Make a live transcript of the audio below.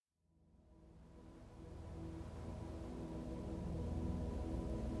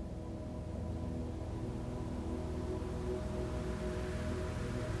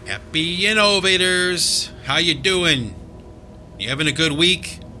Happy innovators! How you doing? You having a good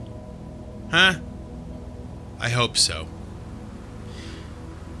week? Huh? I hope so.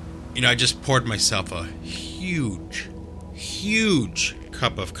 You know, I just poured myself a huge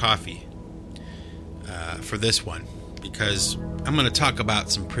cup of coffee for this one because I'm going to talk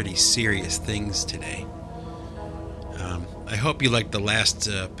about some pretty serious things today. I hope you liked the last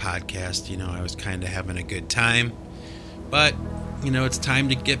podcast. You know, I was kind of having a good time. But, you know, it's time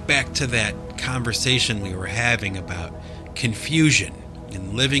to get back to that conversation we were having about confusion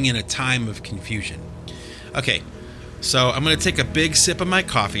and living in a time of confusion. Okay, so I'm going to take a big sip of my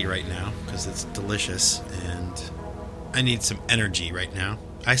coffee right now because it's delicious and I need some energy right now.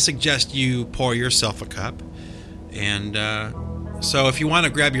 I suggest you pour yourself a cup. And so if you want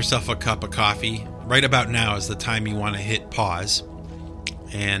to grab yourself a cup of coffee, right about now is the time you want to hit pause.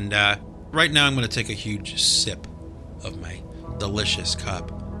 And right now I'm going to take a huge sip of my delicious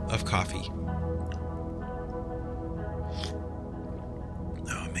cup of coffee.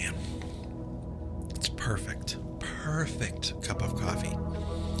 Oh man, it's perfect cup of coffee.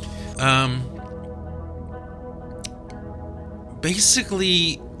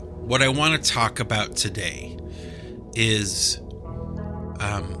 Basically what I want to talk about today is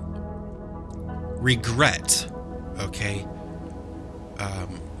regret. Okay,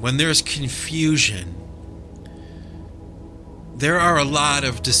 when there's confusion, there are a lot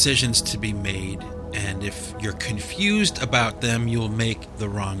of decisions to be made, and if you're confused about them, you'll make the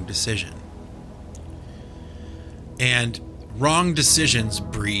wrong decision. And wrong decisions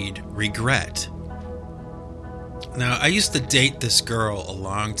breed regret. Now, I used to date this girl a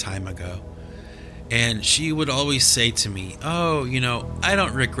long time ago, and she would always say to me, oh, you know, I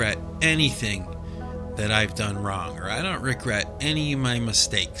don't regret anything that I've done wrong, or I don't regret any of my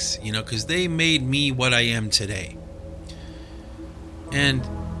mistakes, you know, because they made me what I am today. And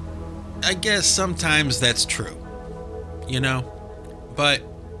I guess sometimes that's true, you know, but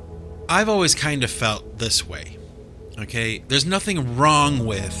I've always kind of felt this way, okay? There's nothing wrong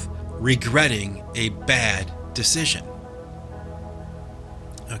with regretting a bad decision,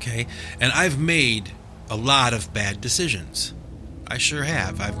 okay? And I've made a lot of bad decisions. I sure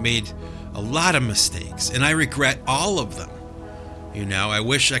have. I've made a lot of mistakes, and I regret all of them. You know, I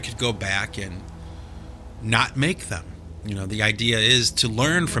wish I could go back and not make them. You know, the idea is to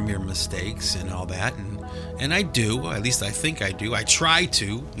learn from your mistakes and all that, and I do, at least I think I do. I try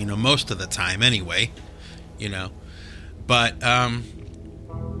to, you know, most of the time anyway, you know. But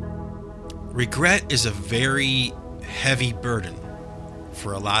regret is a very heavy burden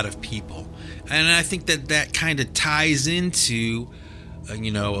for a lot of people. And I think that kind of ties into,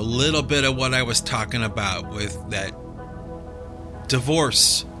 you know, a little bit of what I was talking about with that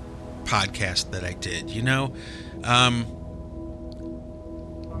divorce podcast that I did, you know.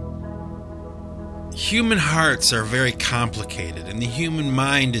 Human hearts are very complicated, and the human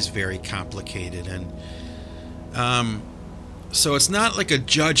mind is very complicated, and so it's not like a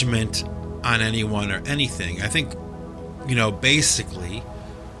judgment on anyone or anything. I think, you know, basically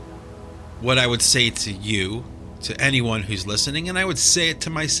what I would say to you, to anyone who's listening, and I would say it to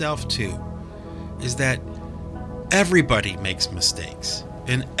myself too, is that everybody makes mistakes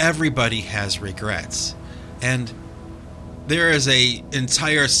and everybody has regrets, and there is a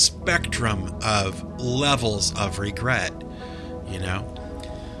entire spectrum of levels of regret, you know.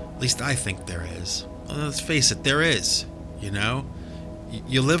 At least I think there is. Well, let's face it, there is, you know.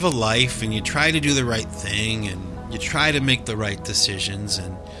 You live a life and you try to do the right thing and you try to make the right decisions,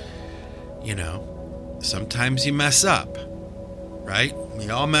 and, you know, sometimes you mess up, right? We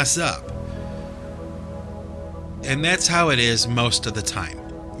all mess up. And that's how it is most of the time,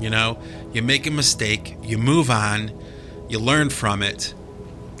 you know. You make a mistake, you move on, you learn from it,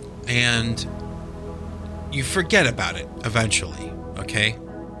 and you forget about it eventually, okay?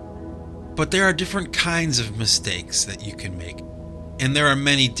 But there are different kinds of mistakes that you can make, and there are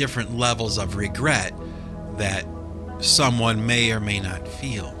many different levels of regret that someone may or may not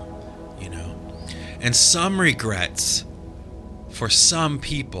feel, you know? And some regrets, for some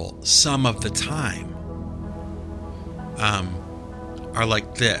people, some of the time, are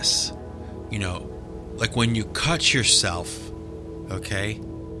like this, you know, like when you cut yourself, okay,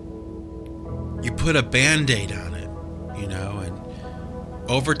 you put a Band-Aid on it, you know, and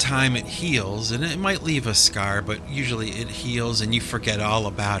over time it heals, and it might leave a scar, but usually it heals and you forget all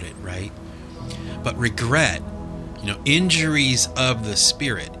about it, right? But regret, you know, injuries of the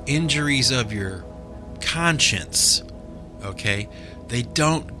spirit, injuries of your conscience, okay, they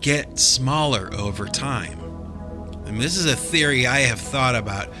don't get smaller over time. I mean, this is a theory I have thought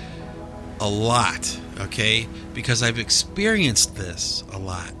about a lot, okay, because I've experienced this a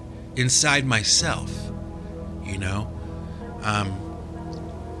lot. inside myself, you know.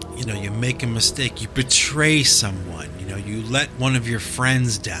 You make a mistake, you betray someone, you let one of your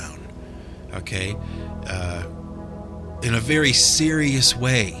friends down, okay, in a very serious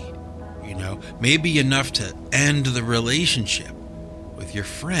way, maybe enough to end the relationship with your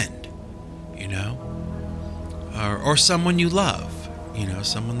friend, or someone you love,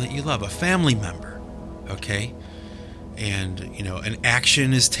 someone that you love, a family member, okay, and, an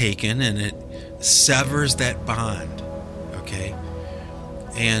action is taken and it severs that bond, okay.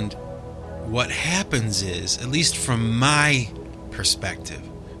 And what happens is, at least from my perspective,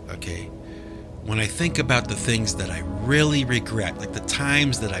 okay, when I think about the things that I really regret, like the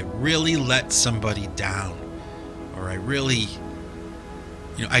times that I really let somebody down, or I really,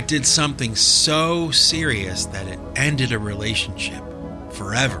 I did something so serious that it ended a relationship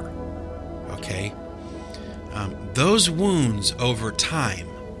forever, okay, those wounds over time,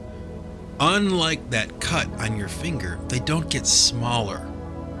 unlike that cut on your finger, they don't get smaller.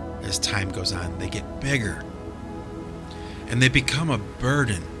 As time goes on, they get bigger, and they become a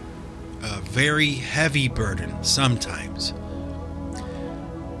burden, a very heavy burden sometimes.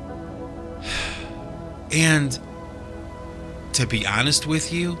 And to be honest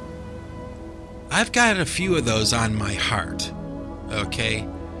with you, I've got a few of those on my heart, okay?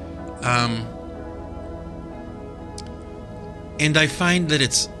 And I find that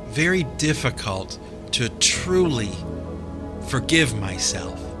it's very difficult to truly forgive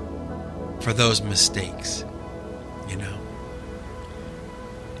myself for those mistakes,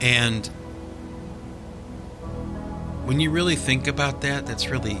 and when you really think about that, that's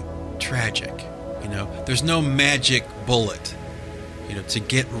really tragic. There's no magic bullet, to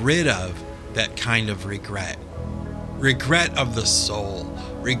get rid of that kind of regret of the soul,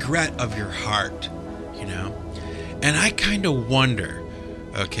 regret of your heart, and I kind of wonder,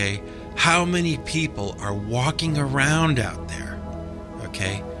 okay, how many people are walking around out there,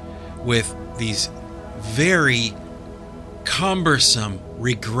 okay, with these very cumbersome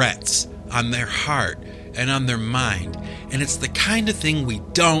regrets on their heart and on their mind. And it's the kind of thing we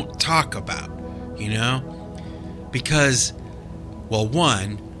don't talk about, because, well,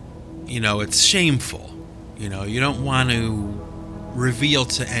 one, it's shameful. You don't want to reveal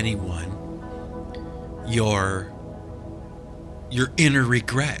to anyone your inner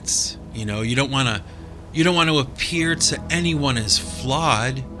regrets. You don't want to appear to anyone as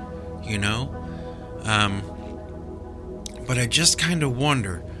flawed, but I just kind of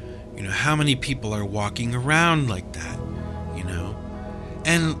wonder, how many people are walking around like that,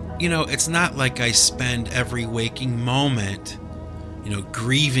 and, it's not like I spend every waking moment,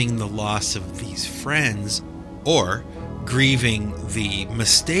 grieving the loss of these friends or grieving the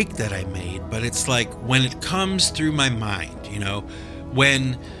mistake that I made, but it's like when it comes through my mind,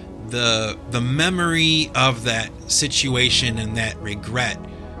 when the memory of that situation and that regret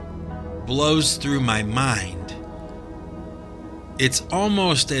blows through my mind, it's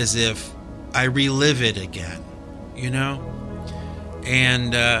almost as if I relive it again,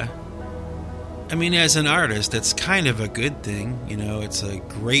 and as an artist, it's kind of a good thing, it's a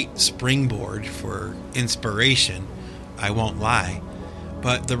great springboard for inspiration, I won't lie,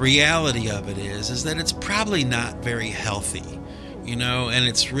 but the reality of it is that it's probably not very healthy, and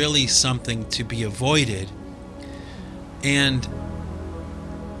it's really something to be avoided, and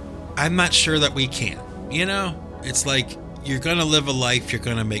I'm not sure that we can, it's like, you're going to live a life, you're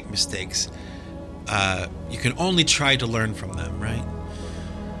going to make mistakes. You can only try to learn from them, right?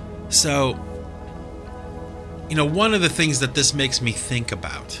 So, one of the things that this makes me think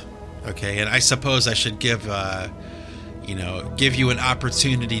about, okay, and I suppose I should give you an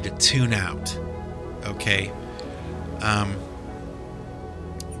opportunity to tune out, okay?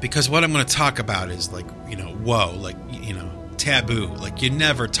 Because what I'm going to talk about is like, taboo. Like, you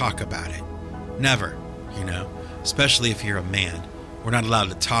never talk about it. Never, especially if you're a man. We're not allowed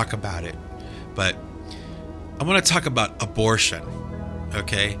to talk about it. But I want to talk about abortion,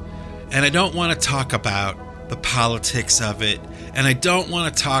 okay? And I don't want to talk about the politics of it. And I don't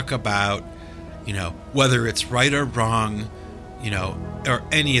want to talk about, whether it's right or wrong, or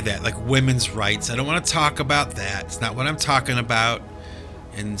any of that, like women's rights. I don't want to talk about that. It's not what I'm talking about.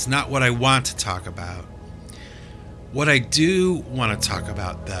 And it's not what I want to talk about. What I do want to talk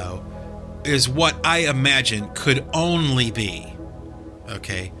about, though, is what I imagine could only be,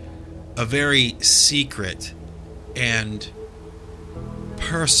 okay, a very secret and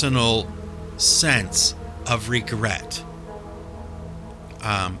personal sense of regret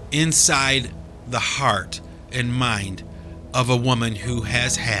inside the heart and mind of a woman who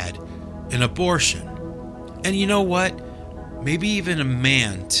has had an abortion. And you know what? Maybe even a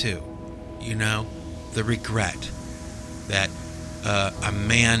man, too. the regret that a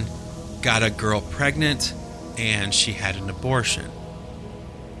man got a girl pregnant and she had an abortion.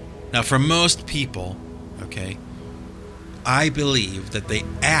 Now, for most people, okay, I believe that they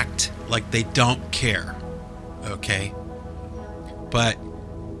act like they don't care, okay? But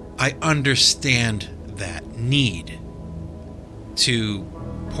I understand that need to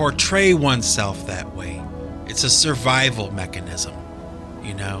portray oneself that way. It's a survival mechanism,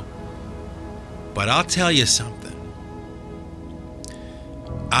 But I'll tell you something.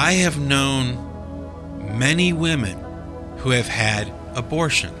 I have known many women who have had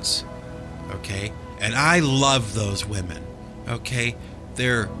abortions, okay? And I love those women, okay?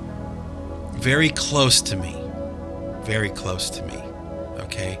 They're very close to me,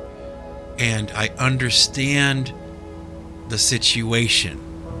 okay? And I understand the situation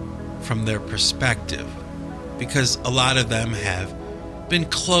from their perspective, because a lot of them have been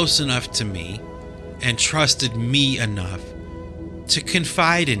close enough to me and trusted me enough to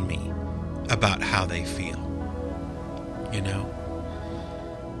confide in me about how they feel,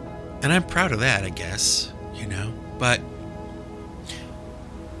 And I'm proud of that, I guess, But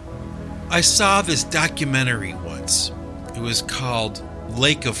I saw this documentary once. It was called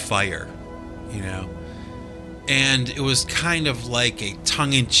Lake of Fire, And it was kind of like a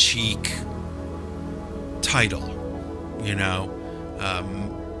tongue-in-cheek title,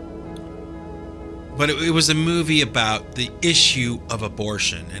 But it was a movie about the issue of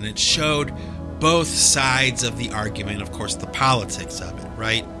abortion, and it showed both sides of the argument, of course, the politics of it,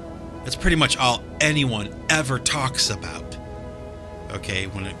 right? That's pretty much all anyone ever talks about, okay,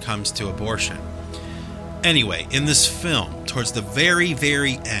 when it comes to abortion. Anyway, in this film, towards the very,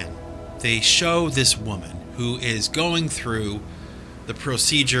 very end, they show this woman who is going through the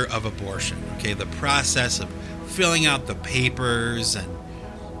procedure of abortion, okay, the process of filling out the papers and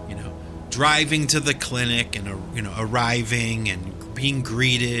driving to the clinic and arriving and being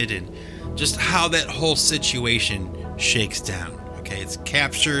greeted, and just how that whole situation shakes down. Okay, it's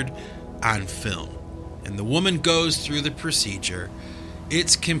captured on film, and the woman goes through the procedure.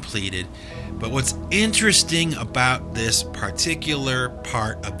 It's completed, but what's interesting about this particular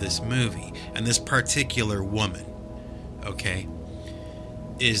part of this movie and this particular woman, okay,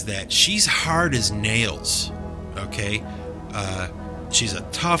 is that she's hard as nails. Okay, she's a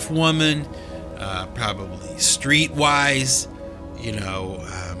tough woman, probably streetwise,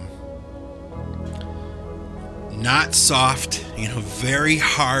 not soft, very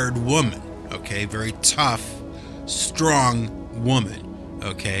hard woman, okay, very tough, strong woman,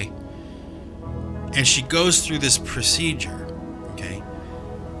 okay, and she goes through this procedure, okay,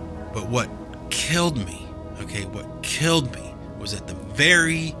 but what killed me was at the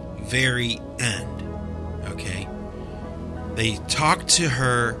very, very end, okay. They talked to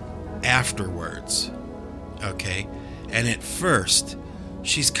her afterwards, okay? And at first,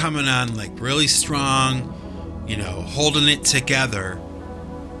 she's coming on like really strong, holding it together,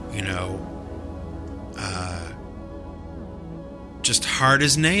 just hard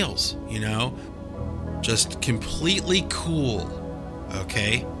as nails, just completely cool,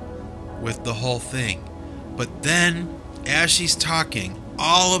 okay, with the whole thing. But then, as she's talking,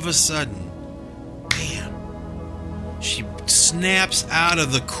 all of a sudden, bam, she snaps out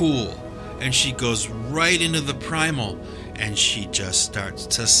of the cool and she goes right into the primal, and she just starts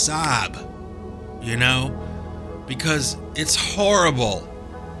to sob, because it's horrible.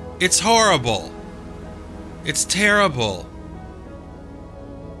 It's horrible. It's terrible.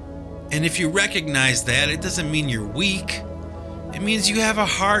 And if you recognize that, it doesn't mean you're weak. It means you have a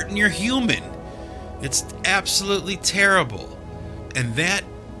heart and you're human. It's absolutely terrible. And that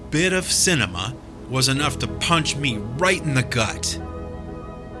bit of cinema was enough to punch me right in the gut.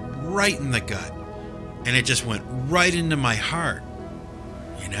 Right in the gut. And it just went right into my heart.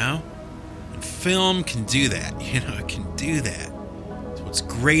 And film can do that. It can do that. That's what's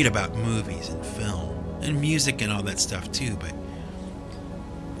great about movies and film. And music and all that stuff too. But,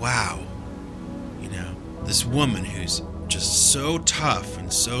 wow. This woman who's just so tough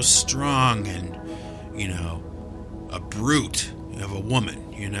and so strong and, a brute of a woman,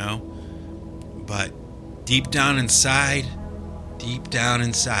 But deep down inside, in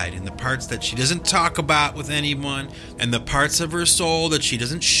the parts that she doesn't talk about with anyone, and the parts of her soul that she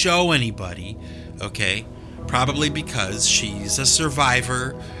doesn't show anybody, okay? Probably because she's a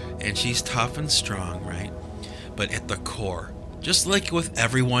survivor and she's tough and strong, right? But at the core, just like with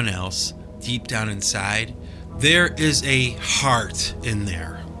everyone else, deep down inside, there is a heart in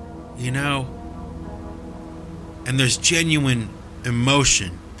there, And there's genuine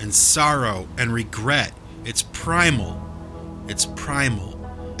emotion and sorrow and regret. It's primal.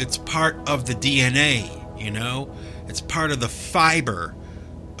 It's part of the DNA, you know? It's part of the fiber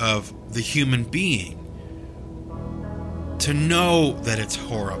of the human being. To know that it's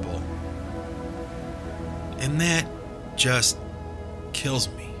horrible. And that just kills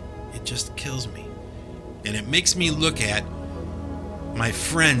me. It just kills me. And it makes me look at my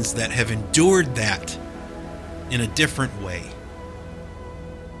friends that have endured that in a different way.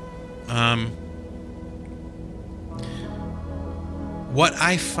 What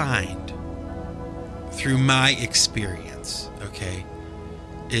I find through my experience, okay,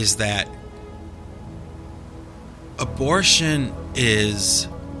 is that abortion is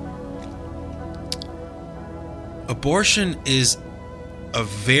a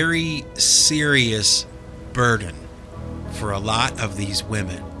very serious burden for a lot of these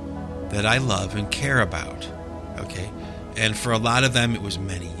women that I love and care about, okay? And for a lot of them, it was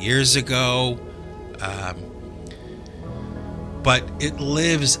many years ago, but it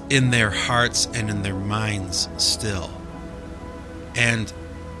lives in their hearts and in their minds still. And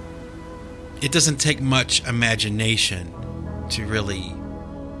it doesn't take much imagination to really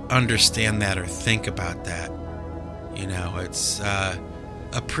understand that or think about that. You know, it's a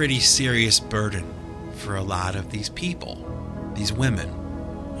pretty serious burden for a lot of these people, these women,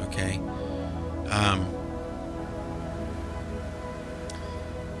 okay?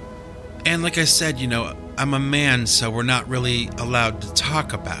 And like I said, you know, I'm a man, so we're not really allowed to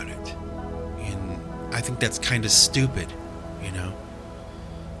talk about it. And I think that's kind of stupid, you know?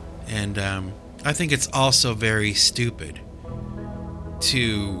 And I think it's also very stupid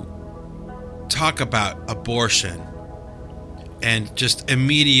to talk about abortion and just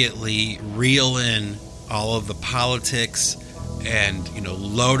immediately reel in all of the politics and, you know,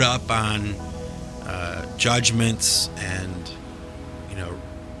 load up on judgments and, you know,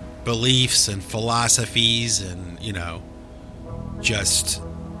 beliefs and philosophies and, you know, just,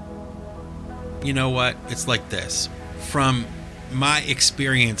 you know what? It's like this. From my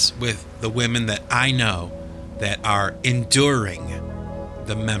experience with the women that I know that are enduring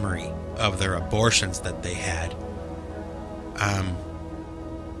the memory of their abortions that they had,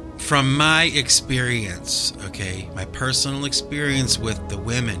 from my experience, okay, my personal experience with the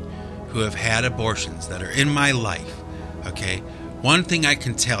women who have had abortions that are in my life, okay, one thing I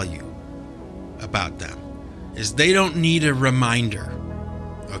can tell you about them is they don't need a reminder,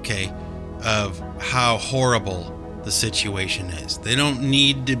 okay, of how horrible the situation is. They don't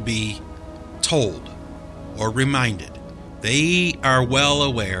need to be told or reminded. They are well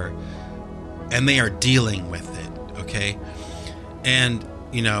aware and they are dealing with it, okay? And,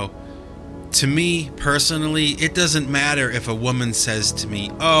 you know, to me personally, it doesn't matter if a woman says to me,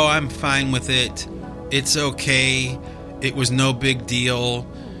 "Oh, I'm fine with it. It's okay. It was no big deal."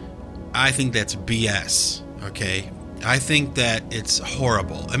 I think that's BS, okay? I think that it's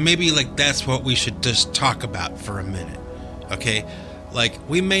horrible. And maybe, like, that's what we should just talk about for a minute, okay? Like,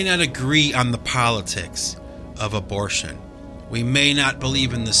 we may not agree on the politics of abortion. We may not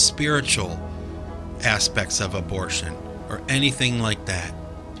believe in the spiritual aspects of abortion or anything like that.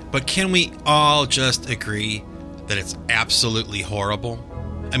 But can we all just agree that it's absolutely horrible?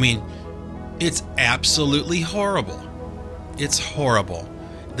 I mean, it's absolutely horrible. It's horrible.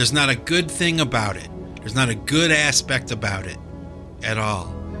 There's not a good thing about it. There's not a good aspect about it at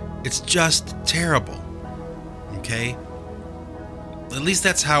all. It's just terrible. Okay? At least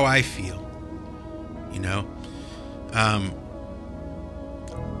that's how I feel. You know?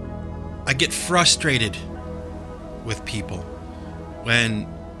 I get frustrated with people when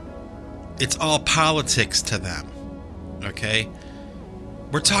it's all politics to them. Okay?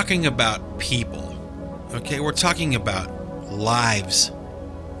 We're talking about people. Okay? We're talking about lives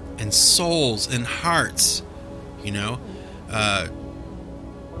and souls and hearts, you know?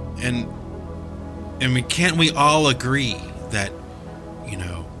 And can't we all agree that, you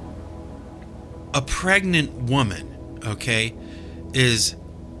know, a pregnant woman, okay, is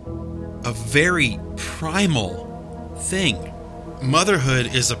a very primal thing.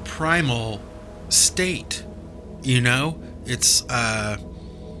 Motherhood is a primal state, you know? It's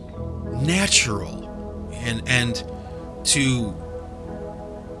natural. And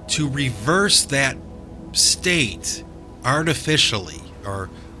to reverse that state artificially or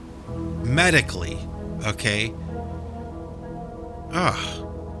medically, okay? I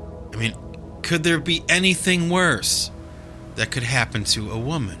mean, could there be anything worse that could happen to a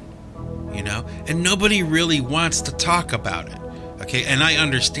woman, you know? And nobody really wants to talk about it, okay? And I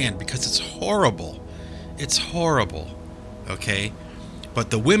understand because it's horrible. It's horrible, okay? But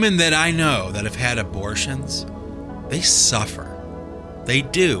the women that I know that have had abortions, they suffer. They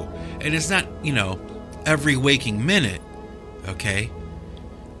do. And it's not, you know, every waking minute, okay?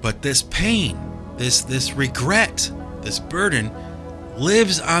 But this pain, this regret, this burden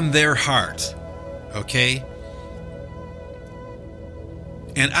lives on their heart, okay?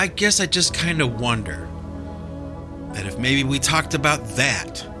 And I guess I just kind of wonder that if maybe we talked about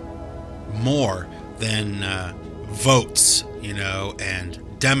that more than votes,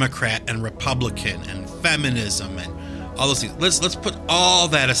 and Democrat and Republican and feminism and all those things. Let's put all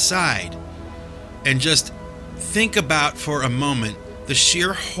that aside and just think about for a moment the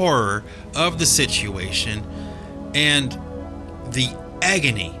sheer horror of the situation and the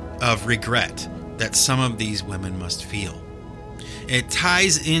agony of regret that some of these women must feel. It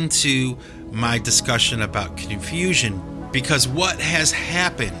ties into my discussion about confusion, because what has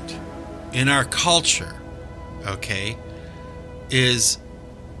happened in our culture, okay, is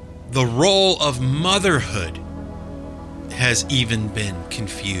the role of motherhood has even been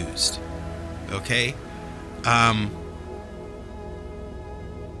confused, okay?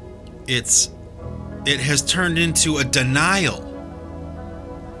 It has turned into a denial,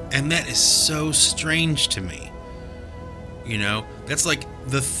 and that is so strange to me. That's like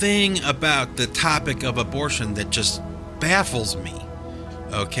the thing about the topic of abortion that just baffles me,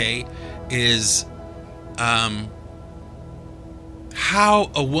 okay, is how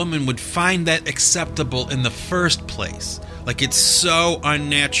a woman would find that acceptable in the first place. Like, it's so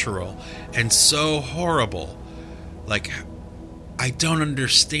unnatural and so horrible. Like, I don't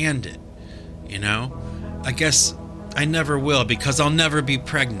understand it, I guess I never will, because I'll never be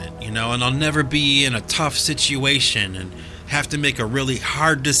pregnant, and I'll never be in a tough situation and have to make a really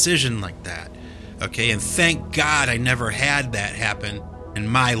hard decision like that, okay? And thank God I never had that happen in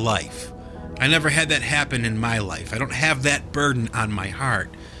my life. I never had that happen in my life. I don't have that burden on my heart.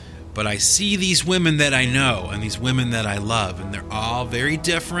 But I see these women that I know and these women that I love, and they're all very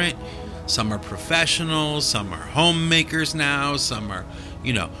different. Some are professionals, some are homemakers now, some are,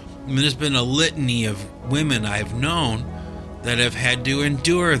 there's been a litany of women I've known that have had to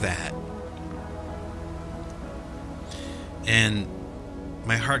endure that. And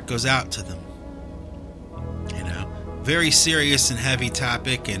my heart goes out to them. Very serious and heavy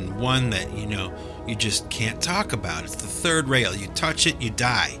topic, and one that, you just can't talk about. It's the third rail. You touch it, you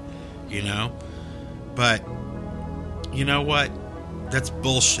die, But, you know what? That's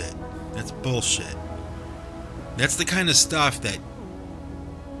bullshit. That's bullshit. That's the kind of stuff that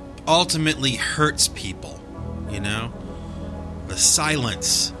ultimately hurts people, The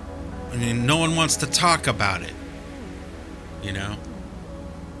silence. No one wants to talk about it,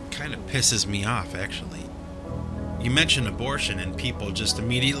 Kind of pisses me off, actually. You mention abortion and people just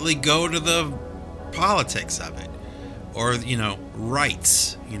immediately go to the politics of it. Or,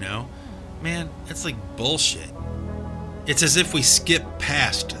 rights, Man, it's like bullshit. It's as if we skip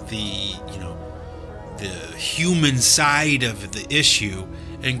past the human side of the issue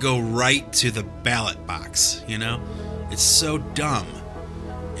and go right to the ballot box, It's so dumb.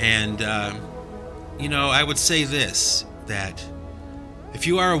 And, I would say this, that if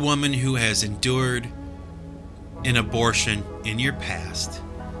you are a woman who has endured an abortion in your past,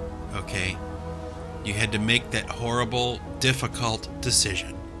 okay, you had to make that horrible, difficult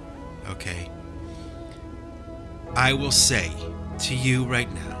decision, okay, I will say to you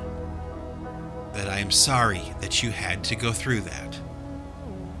right now that I am sorry that you had to go through that.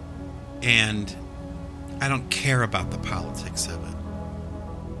 And I don't care about the politics of it.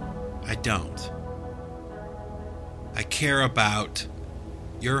 I don't. I care about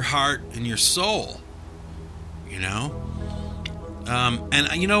your heart and your soul. And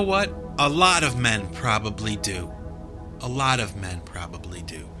you know what? A lot of men probably do. A lot of men probably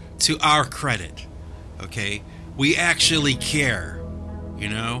do. To our credit, okay? We actually care,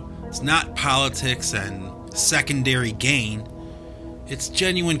 It's not politics and secondary gain. It's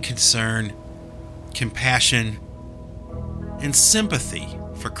genuine concern, compassion, and sympathy,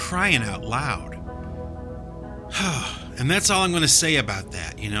 for crying out loud. And that's all I'm going to say about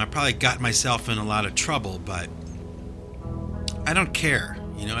that. I probably got myself in a lot of trouble, but I don't care.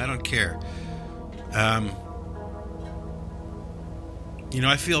 I don't care. I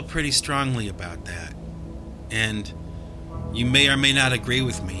feel pretty strongly about that. And you may or may not agree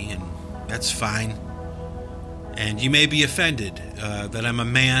with me, and that's fine. And you may be offended that I'm a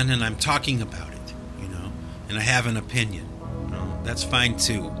man and I'm talking about it, and I have an opinion. That's fine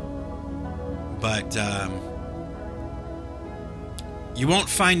too. But you won't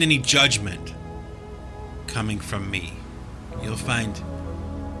find any judgment coming from me. You'll find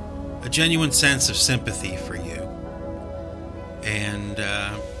a genuine sense of sympathy for you and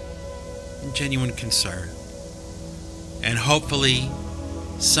genuine concern. And hopefully,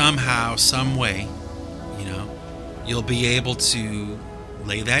 somehow, some way, you'll be able to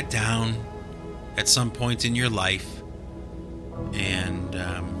lay that down at some point in your life and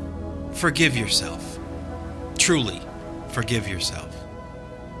forgive yourself. Truly forgive yourself.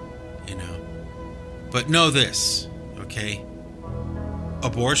 But know this, okay?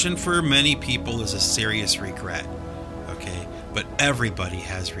 Abortion for many people is a serious regret, okay? But everybody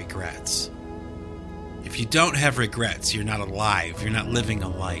has regrets. If you don't have regrets, you're not alive. You're not living a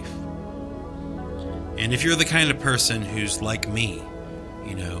life. And if you're the kind of person who's like me,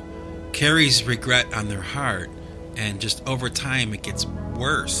 carries regret on their heart, and just over time it gets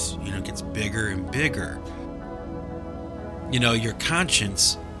worse, it gets bigger and bigger, your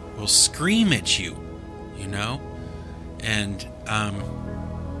conscience will scream at you, and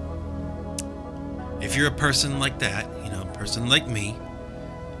if you're a person like that, a person like me,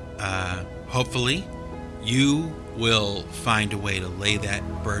 hopefully you will find a way to lay that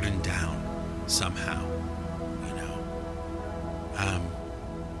burden down somehow.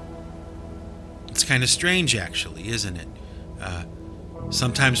 It's kind of strange, actually, isn't it?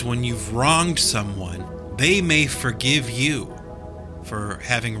 Sometimes when you've wronged someone, they may forgive you for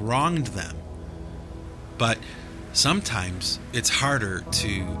having wronged them. But sometimes it's harder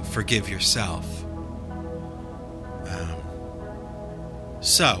to forgive yourself.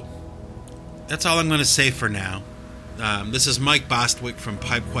 So, that's all I'm going to say for now. This is Mike Bostwick from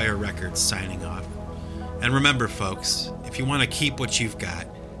Pipe Choir Records signing off. And remember, folks, if you want to keep what you've got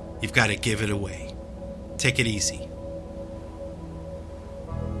to give it away. Take it easy.